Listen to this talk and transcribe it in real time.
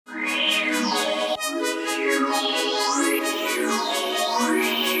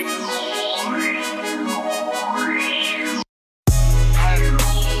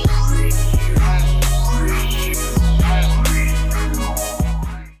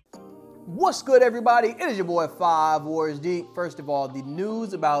What's good, everybody? It is your boy 5 Wars Deep. First of all, the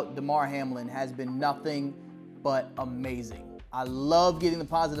news about Damar Hamlin has been nothing but amazing. I love getting the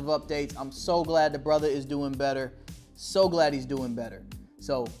positive updates. I'm so glad the brother is doing better. So glad he's doing better.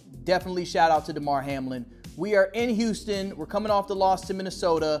 So definitely shout out to Damar Hamlin. We are in Houston. We're coming off the loss to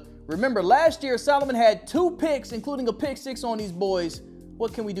Minnesota. Remember, last year, Solomon had 2 picks, including a pick 6 on these boys.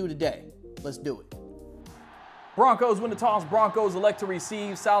 What can we do today? Let's do it. Broncos win the toss. Broncos elect to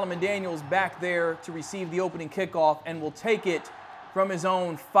receive. Solomon Daniels back there to receive the opening kickoff and will take it from his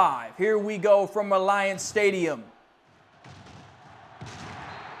own 5. Here we go from Alliance Stadium.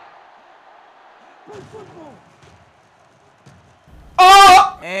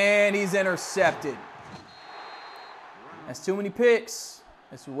 Oh! And he's intercepted. That's too many picks.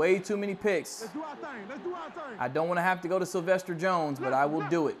 That's way too many picks. Let's do our thing. Let's do our thing. I don't want to have to go to Sylvester Jones, but I will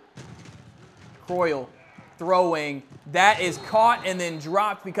do it. Croyle throwing. That is caught and then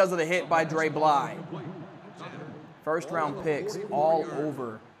dropped because of the hit by Dre Bly. First round picks all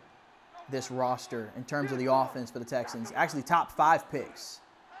over this roster in terms of the offense for the Texans. Actually, top 5 picks.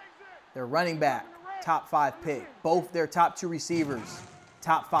 Their running back, top 5 pick. Both their top 2 receivers,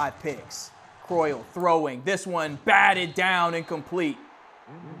 top 5 picks. Croyle throwing. This one batted down and complete.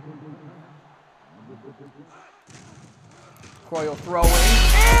 Croyle throwing.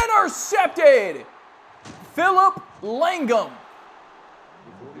 Intercepted! Philip Langham.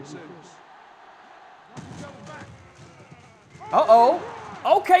 Uh-oh.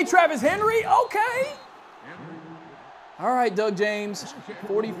 Okay, Travis Henry. Okay. All right, Doug James.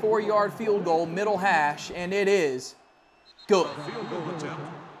 44-yard field goal, middle hash, and it is good.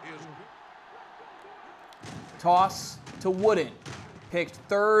 Toss to Wooden. Picked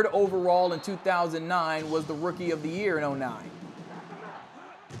 3rd overall in 2009, was the Rookie of the Year in 2009.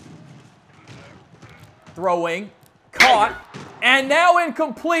 Throwing, caught, and now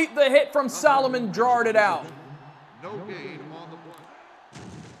incomplete. The hit from Solomon jarred it out. No gain on the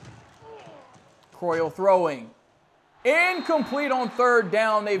play. Croyle throwing. Incomplete on 3rd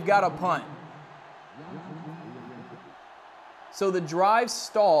down. They've got a punt. So the drive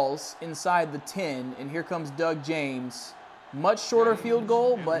stalls inside the 10, and here comes Doug James. Much shorter field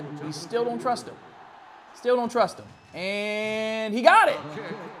goal, but you still don't trust him. Still don't trust him. And he got it.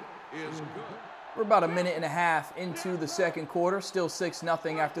 We're about a minute and a half into the second quarter. Still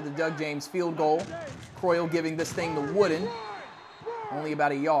 6-0 after the Doug James field goal. Croyle giving this thing to Wooden. Only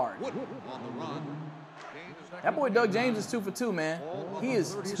about a yard. That boy Doug James is 2 for 2, man. He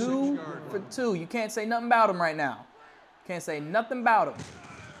is 2 for 2. You can't say nothing about him right now. Can't say nothing about him.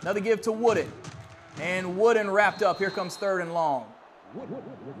 Another give to Wooden. And Wooden wrapped up. Here comes 3rd and long.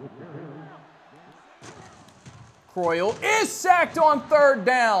 Croyle is sacked on 3rd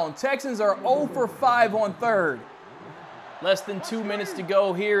down. Texans are 0 for 5 on 3rd. Less than 2 minutes to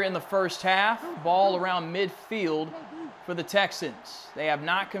go here in the first half. Ball around midfield for the Texans. They have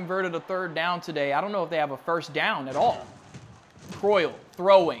not converted a 3rd down today. I don't know if they have a 1st down at all. Croyle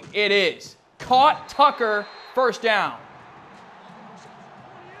throwing. It is. Caught Tucker. 1st down.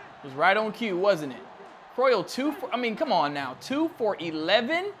 It was right on cue, wasn't it? Croyle 2 for, come on now. 2 for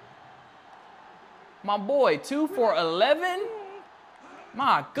 11? My boy, 2 for 11?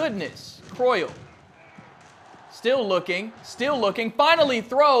 My goodness. Croyle. Still looking. Finally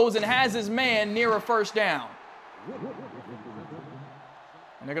throws and has his man near a 1st down.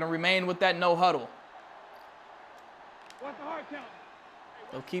 And they're going to remain with that no huddle.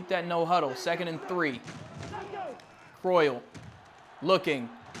 They'll keep that no huddle. 2nd and 3. Croyle looking.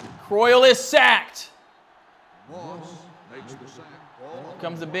 Croyle is sacked.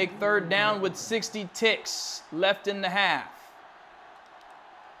 Comes a big 3rd down with 60 ticks left in the half.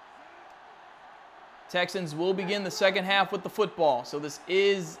 Texans will begin the second half with the football. So this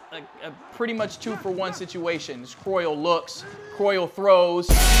is a pretty much 2 for 1 situation. As Croyle looks, Croyle throws.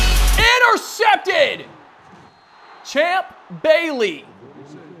 Intercepted! Champ Bailey.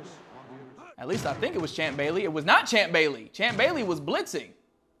 At least I think it was Champ Bailey. It was not Champ Bailey. Champ Bailey was blitzing.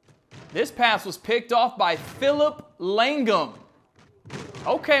 This pass was picked off by Philip Langham.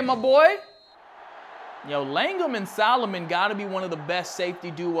 Okay, my boy. Yo, Langham and Solomon got to be one of the best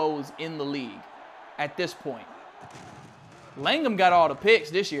safety duos in the league at this point. Langham got all the picks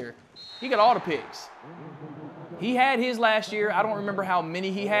this year. He got all the picks. He had his last year. I don't remember how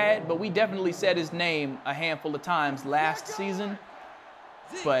many he had, but we definitely said his name a handful of times last season.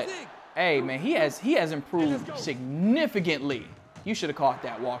 But, hey, man, he has improved significantly. You should have caught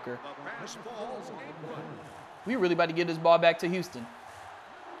that, Walker. We really about to get this ball back to Houston.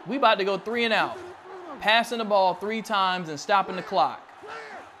 We about to go 3 and out. Passing the ball 3 times and stopping the clock.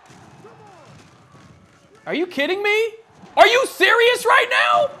 Are you kidding me? Are you serious right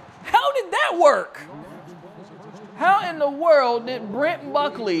now? How did that the world did Brent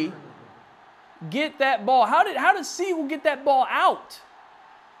Buckley get that ball? How did Siegel get that ball out?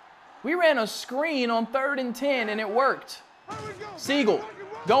 We ran a screen on 3rd and 10 and it worked. Siegel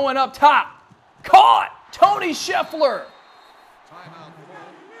going up top. Caught! Tony Scheffler.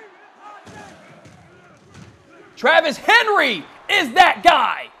 Travis Henry is that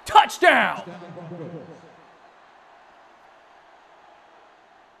guy. Touchdown.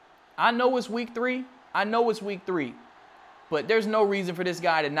 I know it's week 3. I know it's week 3. But there's no reason for this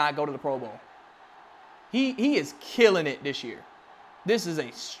guy to not go to the Pro Bowl. He is killing it this year. This is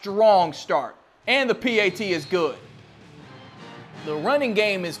a strong start. And the PAT is good. The running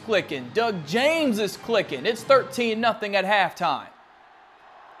game is clicking. Doug James is clicking. It's 13-0 at halftime.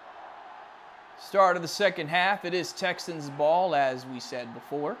 Start of the second half. It is Texans ball, as we said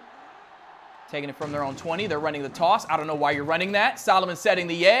before. Taking it from their own 20. They're running the toss. I don't know why you're running that. Solomon setting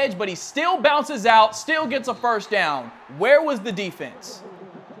the edge, but he still bounces out, still gets a first down. Where was the defense?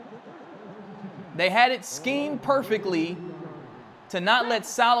 They had it schemed perfectly to not let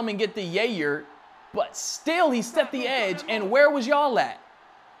Solomon get the yayer, but still he set the edge, and where was y'all at?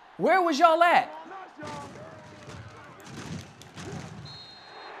 Where was y'all at?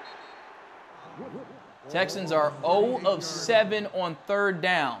 Texans are 0 of 7 on 3rd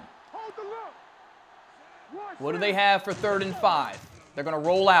down. What do they have for 3rd and 5? They're going to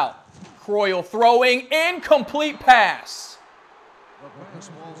roll out. Croyle throwing, incomplete pass.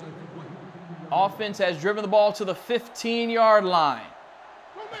 Offense has driven the ball to the 15-yard line.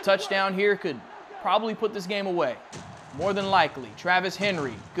 A touchdown here could probably put this game away. More than likely. Travis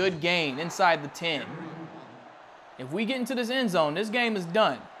Henry, good gain inside the 10. If we get into this end zone, this game is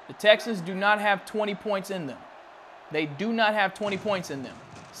done. The Texans do not have 20 points in them. They do not have 20 points in them.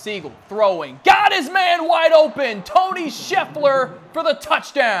 Siegel throwing. Got his man wide open. Tony Scheffler for the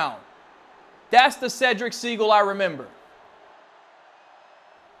touchdown. That's the Cedric Siegel I remember.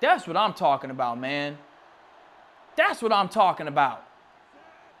 That's what I'm talking about, man. That's what I'm talking about.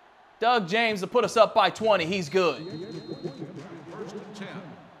 Doug James to put us up by 20. He's good.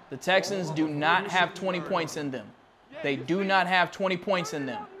 The Texans do not have 20 points in them. They do not have 20 points in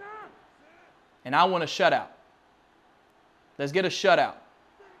them. And I want a shutout. Let's get a shutout.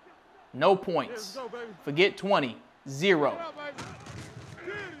 No points. Forget 20. 0.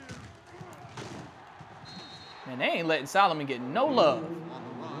 Man, they ain't letting Solomon get no love.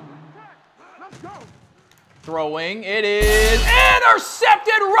 Throwing. It is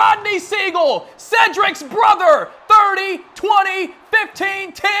intercepted. Rodney Siegel, Cedric's brother. 30, 20,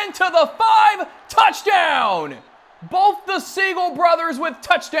 15, 10 to the 5. Touchdown. Both the Siegel brothers with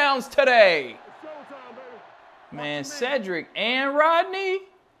touchdowns today. Man, Cedric and Rodney,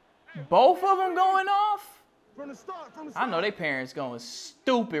 both of them going off. I know they parents going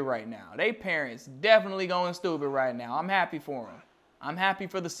stupid right now. They parents definitely going stupid right now. I'm happy for them. I'm happy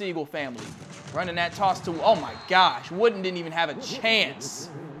for the Siegel family. Running that toss to, oh my gosh, Wooden didn't even have a chance.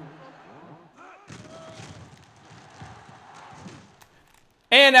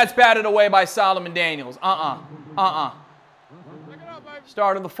 And that's batted away by Solomon Daniels.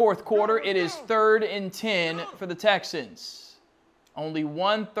 Start of the 4th quarter. It is 3rd and 10 for the Texans. Only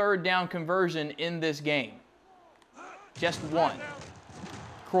 1 3rd down conversion in this game. Just 1.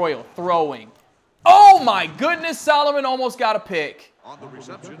 Croyle throwing. Oh my goodness, Solomon almost got a pick. On the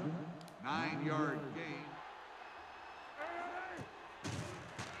reception, 9-yard gain.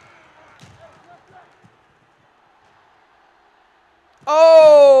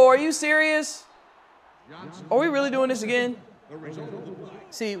 Oh, are you serious? Are we really doing this again?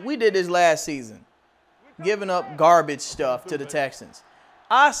 See, we did this last season, giving up garbage stuff to the Texans.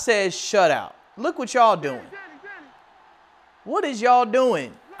 I said shutout. Look what y'all doing. What is y'all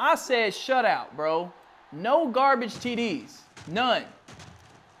doing? I said shutout, bro. No garbage TDs. None.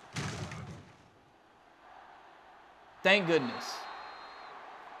 Thank goodness.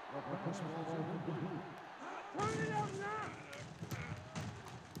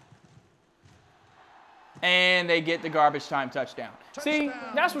 And they get the garbage time touchdown. See,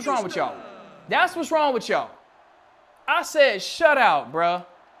 that's what's wrong with y'all. That's what's wrong with y'all. I said shutout, bruh.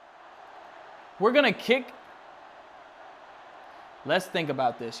 We're going to kick. Let's think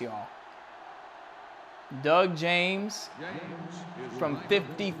about this, y'all. Doug James from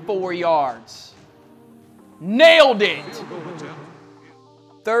 54 yards. Nailed it.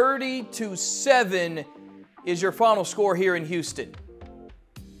 30-7 is your final score here in Houston.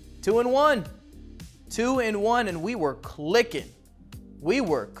 2-1. 2-1, and we were clicking. We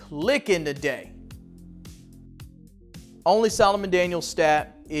were clicking today. Only Solomon Daniels'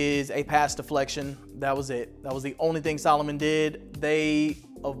 stat is a pass deflection. That was it. That was the only thing Solomon did. They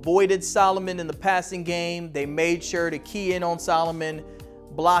avoided Solomon in the passing game. They made sure to key in on Solomon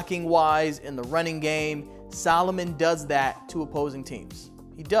blocking-wise in the running game. Solomon does that to opposing teams.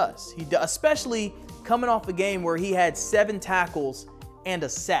 He does. He does, especially coming off a game where he had 7 tackles and a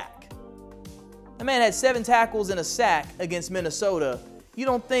sack. The man had 7 tackles and a sack against Minnesota. You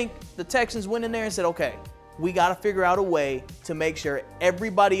don't think the Texans went in there and said, okay, we got to figure out a way to make sure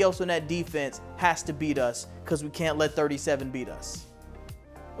everybody else on that defense has to beat us because we can't let 37 beat us.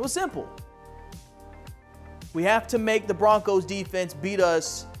 It was simple. We have to make the Broncos defense beat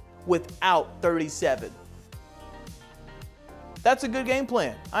us without 37. That's a good game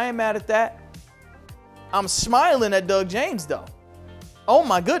plan. I ain't mad at that. I'm smiling at Doug James, though. Oh,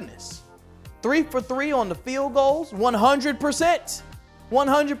 my goodness. 3 for 3 on the field goals, 100%.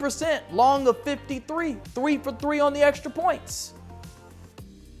 100%. Long of 53. 3 for 3 on the extra points.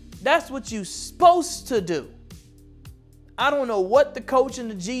 That's what you're supposed to do. I don't know what the coach and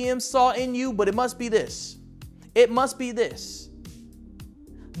the GM saw in you, but it must be this. It must be this.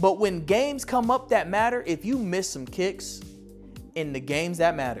 But when games come up that matter, if you miss some kicks in the games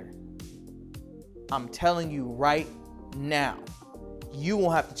that matter, I'm telling you right now, you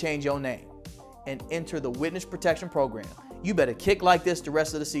won't have to change your name and enter the witness protection program. You better kick like this the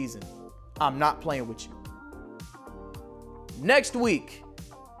rest of the season. I'm not playing with you. Next week,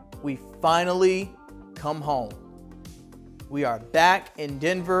 we finally come home. We are back in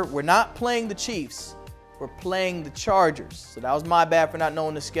Denver. We're not playing the Chiefs. We're playing the Chargers. So that was my bad for not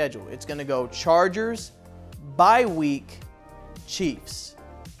knowing the schedule. It's going to go Chargers, bye week, Chiefs.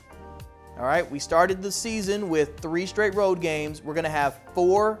 All right, we started the season with 3 straight road games. We're going to have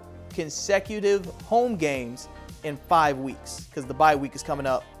 4 consecutive home games in 5 weeks because the bye week is coming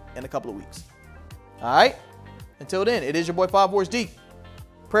up in a couple of weeks. All right, until then, it is your boy 5 Wars D.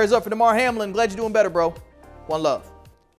 Prayers up for Damar Hamlin. Glad you're doing better, bro. One love.